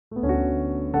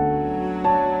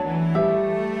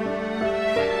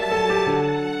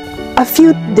A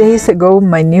few days ago,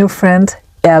 my new friend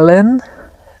Ellen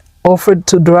offered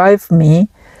to drive me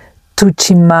to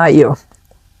Chimayo,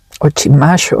 or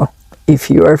Chimayo, if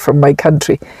you are from my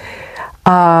country.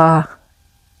 And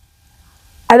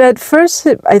at first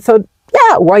I thought,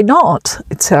 yeah, why not?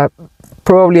 It's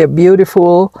probably a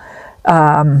beautiful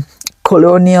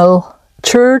colonial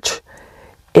church,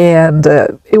 and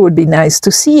it would be nice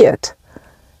to see it.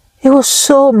 It was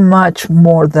so much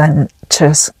more than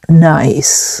just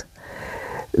nice.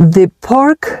 The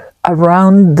park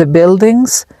around the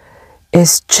buildings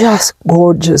is just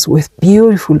gorgeous with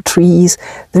beautiful trees.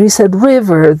 There is a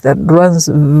river that runs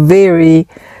very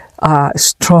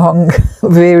strong,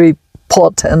 very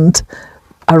potent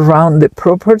around the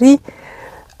property.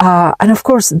 And of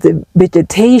course, the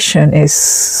vegetation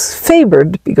is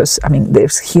favored because, I mean,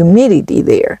 there's humidity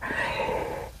there.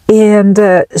 And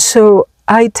so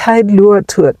I tied Lua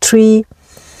to a tree,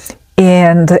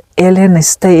 and Ellen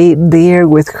stayed there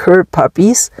with her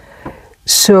puppies.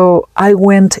 So I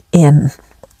went in,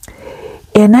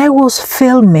 and I was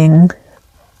filming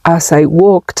as I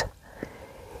walked.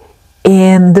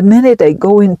 And the minute I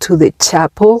go into the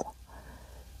chapel,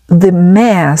 the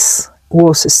Mass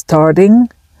was starting.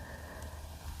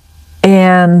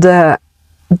 And the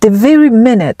very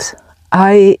minute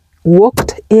I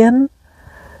walked in,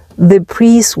 the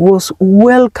priest was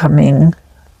welcoming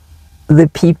the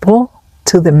people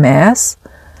to the Mass.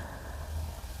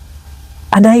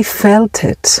 And I felt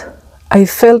it. I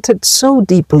felt it so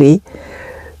deeply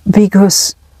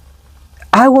because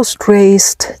I was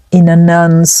raised in a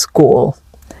nun's school.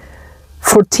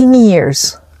 14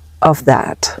 years of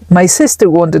that. My sister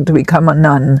wanted to become a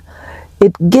nun.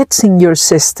 It gets in your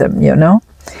system, you know.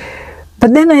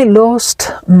 But then I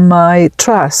lost my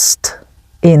trust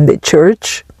in the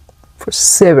church for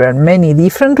many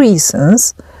different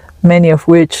reasons, many of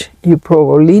which you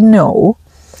probably know.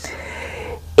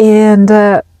 And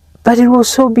but it was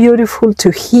so beautiful to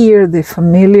hear the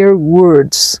familiar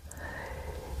words.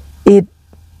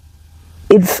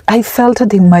 I felt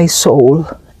it in my soul.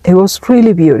 It was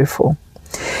really beautiful.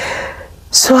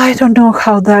 So I don't know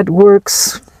how that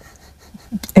works,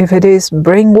 if it is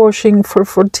brainwashing for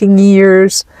 14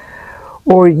 years,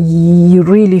 or you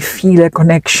really feel a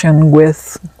connection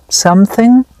with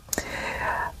something.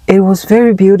 It was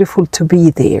very beautiful to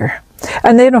be there.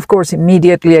 And then, of course,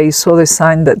 immediately I saw the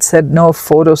sign that said no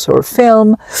photos or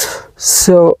film.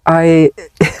 So I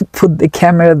put the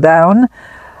camera down.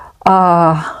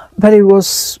 But it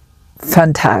was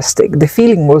fantastic. The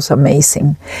feeling was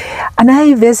amazing. And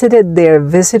I visited their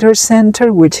visitor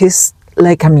center, which is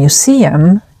like a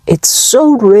museum. It's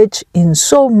so rich in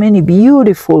so many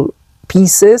beautiful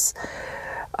pieces.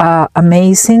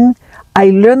 Amazing. I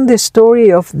learned the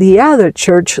story of the other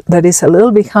church that is a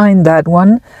little behind that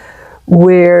one,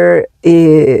 where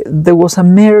there was a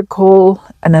miracle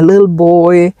and a little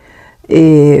boy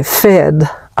fed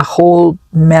a whole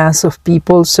mass of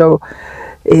people. So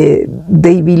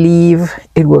they believe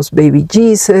it was baby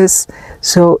Jesus.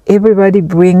 So everybody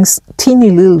brings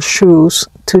teeny little shoes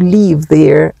to leave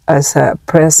there as a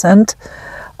present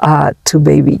to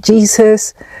baby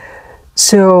Jesus.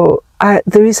 So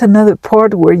there is another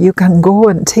part where you can go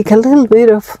and take a little bit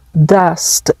of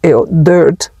dust,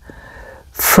 dirt,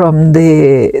 from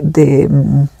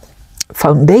the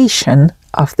foundation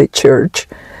of the church,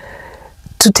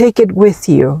 to take it with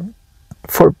you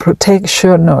for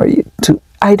protection, or to,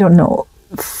 I don't know,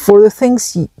 for the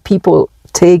things people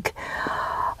take,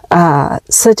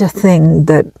 such a thing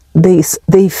that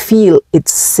they feel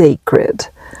it's sacred.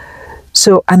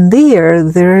 So, and there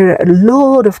are a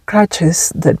lot of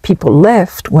crutches that people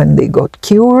left when they got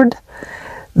cured.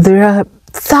 There are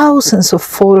thousands of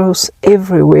photos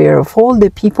everywhere of all the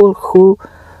people who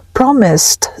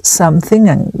promised something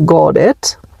and got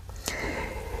it.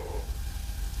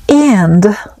 And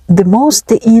the most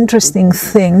interesting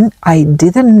thing, I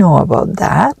didn't know about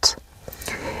that,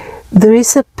 there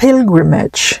is a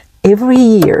pilgrimage every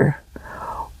year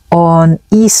on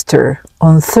Easter,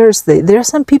 on Thursday. There are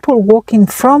some people walking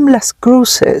from Las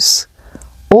Cruces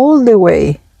all the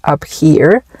way up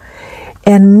here,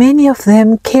 and many of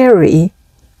them carry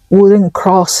wooden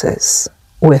crosses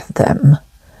with them.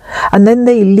 And then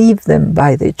they leave them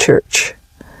by the church.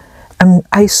 And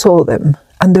I saw them,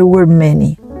 and there were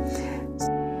many.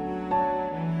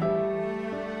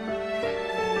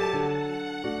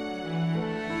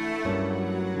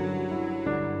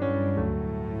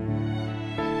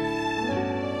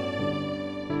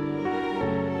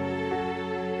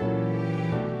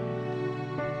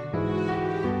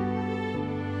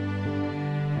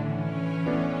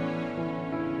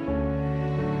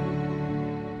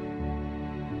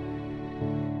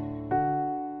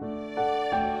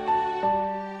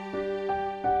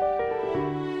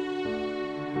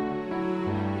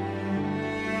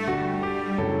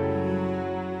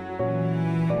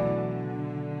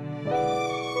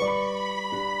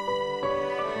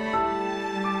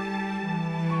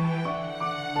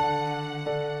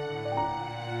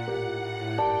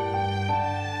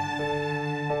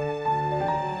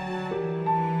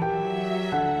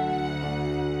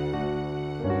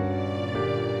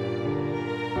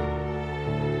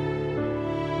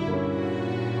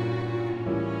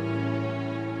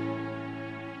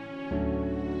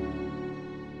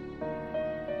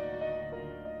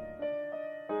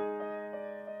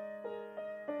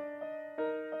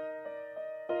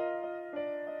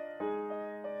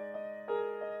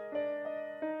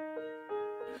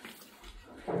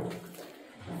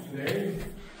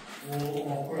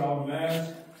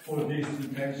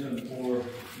 mention for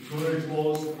Glory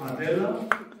Falls Adela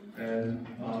and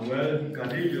Well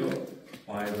Cadillo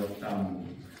by the family.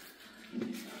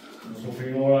 So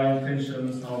bring all our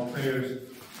intentions, our prayers,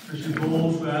 especially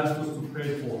those who ask us to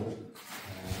pray for,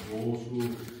 those who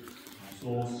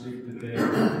are so sick today,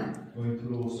 going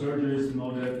through surgeries,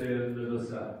 know that they let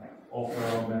us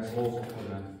offer our mass also for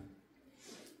them.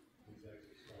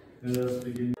 Let us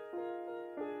begin.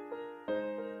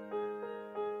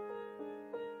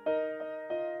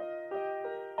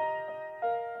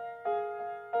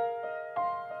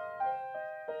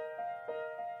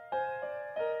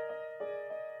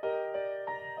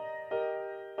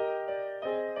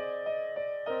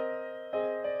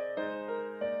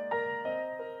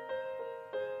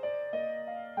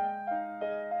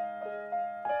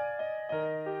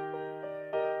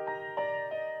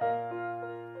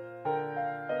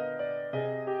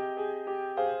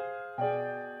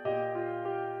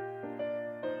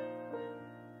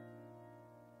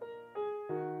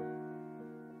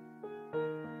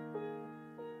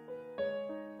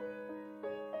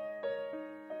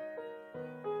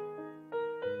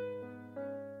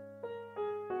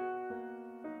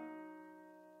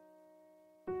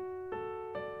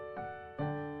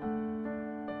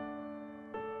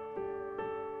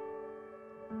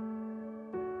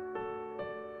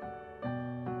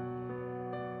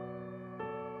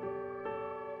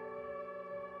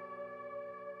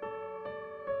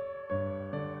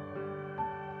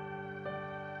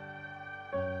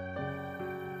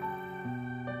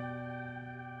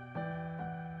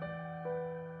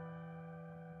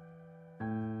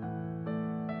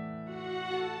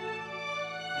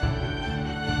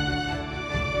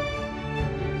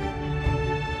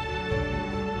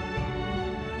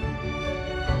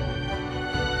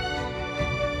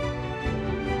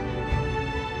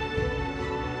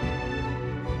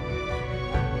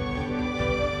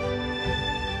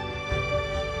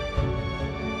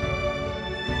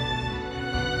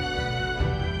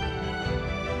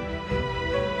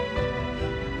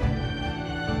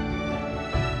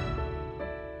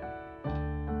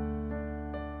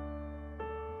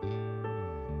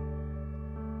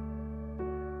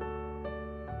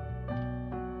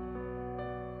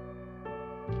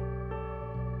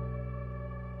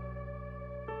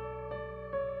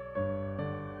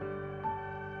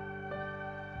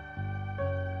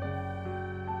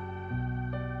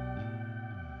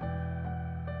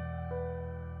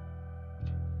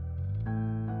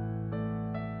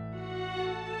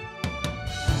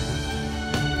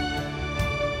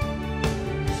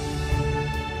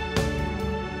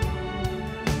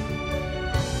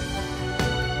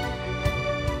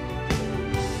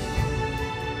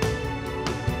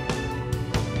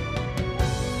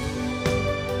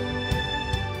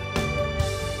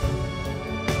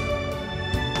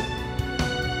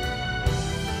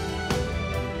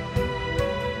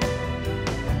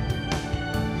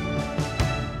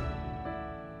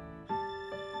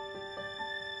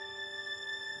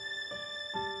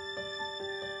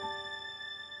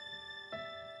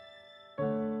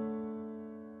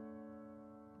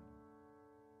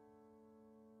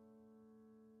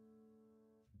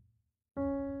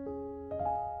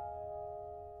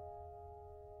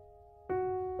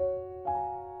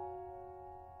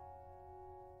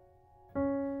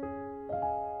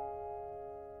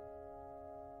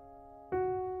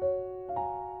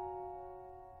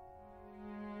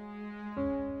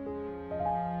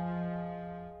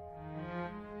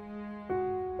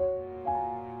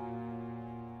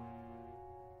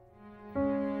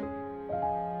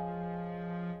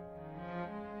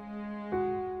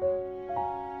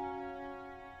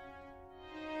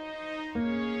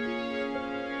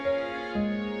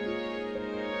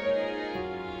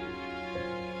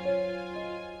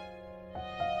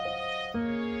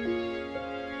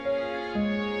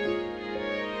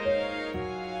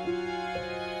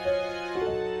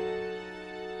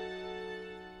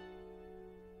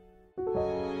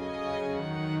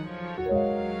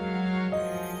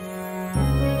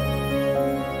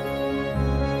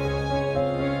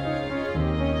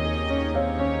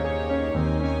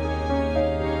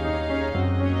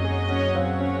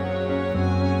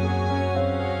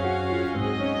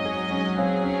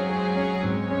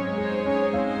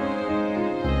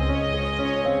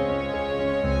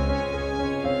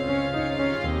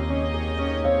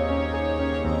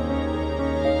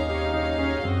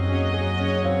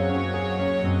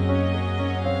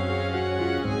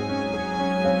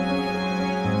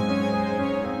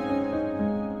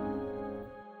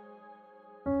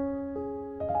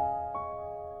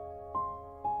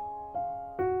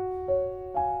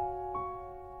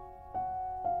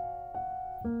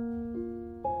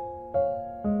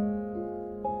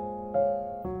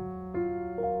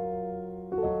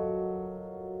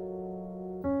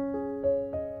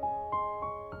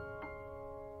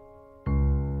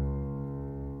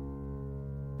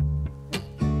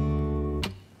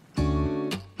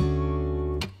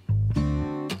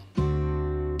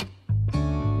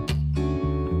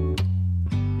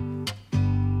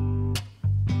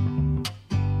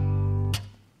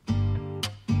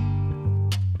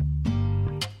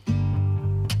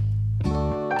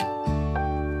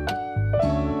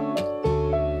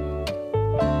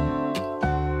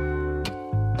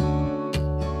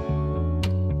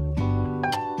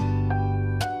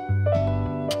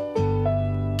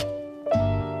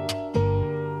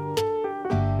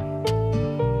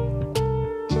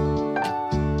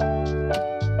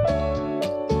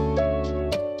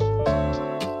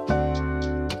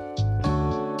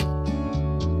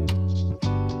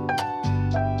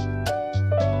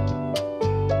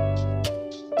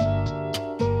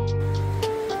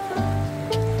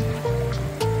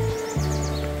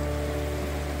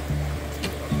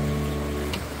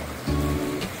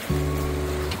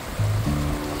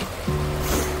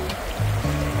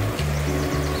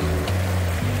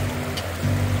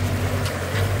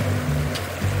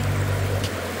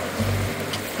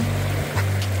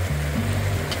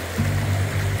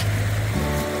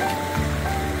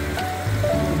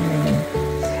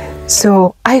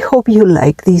 So I hope you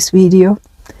like this video.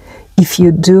 If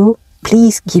you do,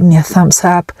 please give me a thumbs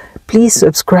up. Please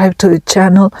subscribe to the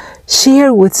channel.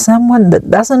 Share with someone that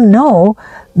doesn't know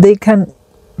they can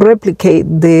replicate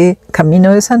the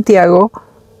Camino de Santiago,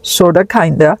 sorta,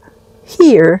 kinda,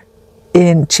 here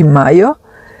in Chimayo,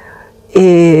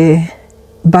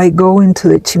 by going to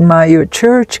the Chimayo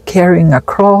church, carrying a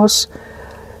cross,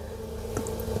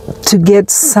 to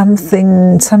get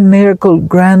something, some miracle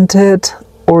granted,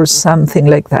 or something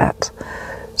like that.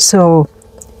 So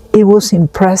it was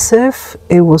impressive,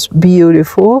 it was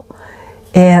beautiful,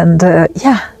 and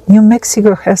yeah, New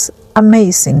Mexico has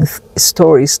amazing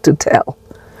stories to tell.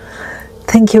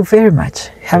 Thank you very much.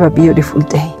 Have a beautiful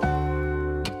day.